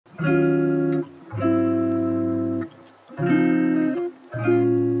Hey,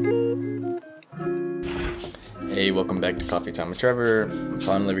 welcome back to Coffee Time with Trevor. I'm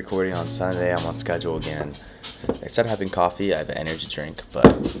finally recording on Sunday. I'm on schedule again. Instead of having coffee, I have an energy drink,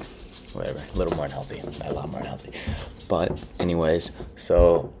 but whatever, a little more unhealthy, not a lot more unhealthy. But anyways,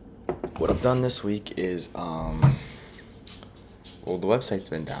 so what I've done this week is, well, the website's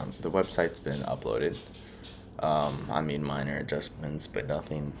been down. The website's been uploaded. Minor adjustments, but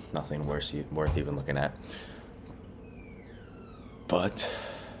nothing worth even looking at. But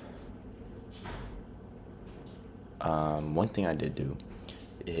one thing I did do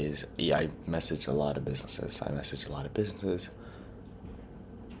is, I messaged a lot of businesses.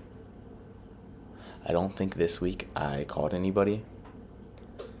 I don't think this week I called anybody,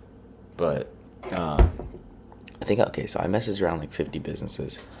 but I messaged around like 50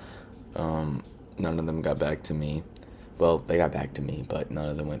 businesses. None of them got back to me. Well, they got back to me, but none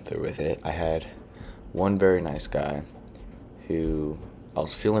of them went through with it. I had one very nice guy who I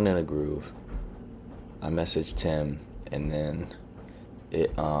was feeling in a groove. I messaged him, and then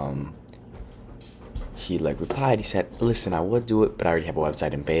he replied. He said, "Listen, I would do it, but I already have a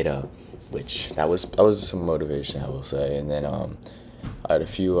website in beta," which that was some motivation, I will say. And then I had a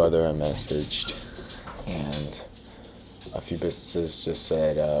few other I messaged, and a few businesses just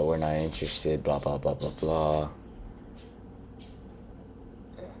said, "We're not interested," blah blah blah blah blah.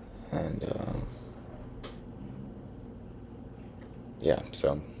 And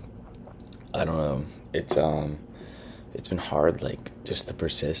so I don't know. It's been hard, just to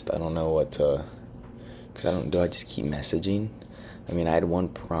persist. I don't know what to, because do I just keep messaging? I mean, I had one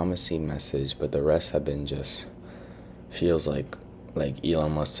promising message, but the rest have been just, feels like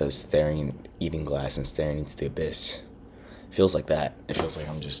Elon Musk says, eating glass and staring into the abyss. It feels like that. It feels like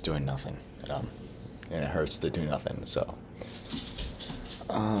I'm just doing nothing, and it hurts to do nothing, so.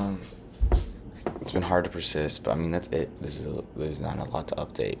 It's been hard to persist, but I mean, that's it. There's not a lot to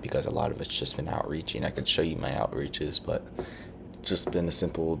update because a lot of it's just been outreaching. I could show you my outreaches, but just been a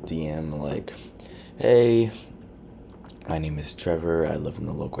simple DM like, "Hey, my name is Trevor. I live in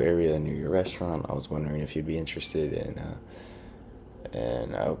the local area near your restaurant. I was wondering if you'd be interested in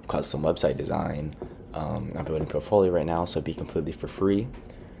custom website design. I'm building a portfolio right now, so it'd be completely for free,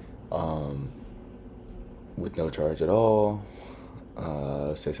 with no charge at all."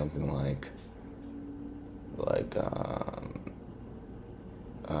 Say something like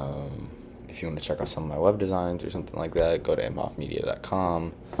if you want to check out some of my web designs or something like that, go to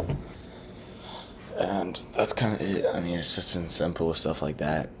imhoffmedia.com. And that's kind of it. I mean, it's just been simple stuff like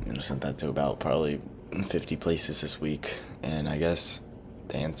that. And I sent that to about probably 50 places this week. And I guess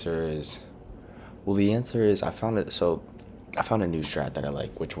the answer is I found a new strat that I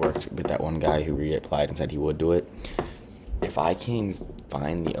like, which worked with that one guy who reapplied and said he would do it. If I can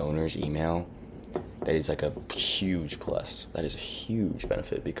find the owner's email, that is a huge plus. That is a huge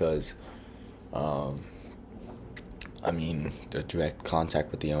benefit because, the direct contact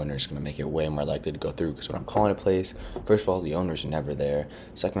with the owner is going to make it way more likely to go through. Because when I'm calling a place, first of all, the owner's never there.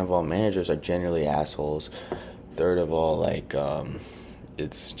 Second of all, managers are generally assholes. Third of all,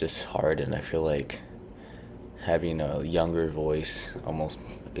 it's just hard, and I feel like having a younger voice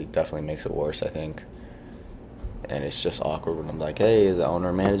it definitely makes it worse, I think. And it's just awkward when I'm like, "Hey, is the owner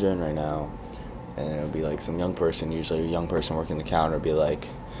or manager in right now?" And it'll be some young person, usually a young person working the counter, be like,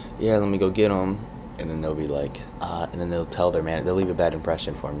 "Yeah, let me go get them." And then they'll be and then they'll tell their they'll leave a bad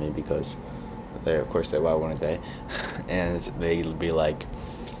impression for me because why wouldn't they? And they'll be like,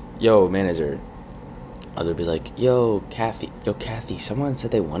 "Yo, manager." Or they'll be like, "Yo, Kathy, someone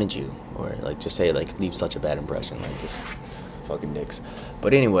said they wanted you." Or just say leave such a bad impression, just fucking dicks.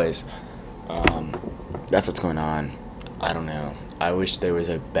 But anyways, that's what's going on. I don't know. I wish there was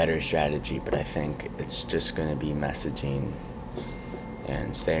a better strategy, but I think it's just going to be messaging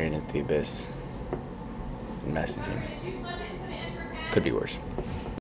and staring at the abyss and messaging. Could be worse.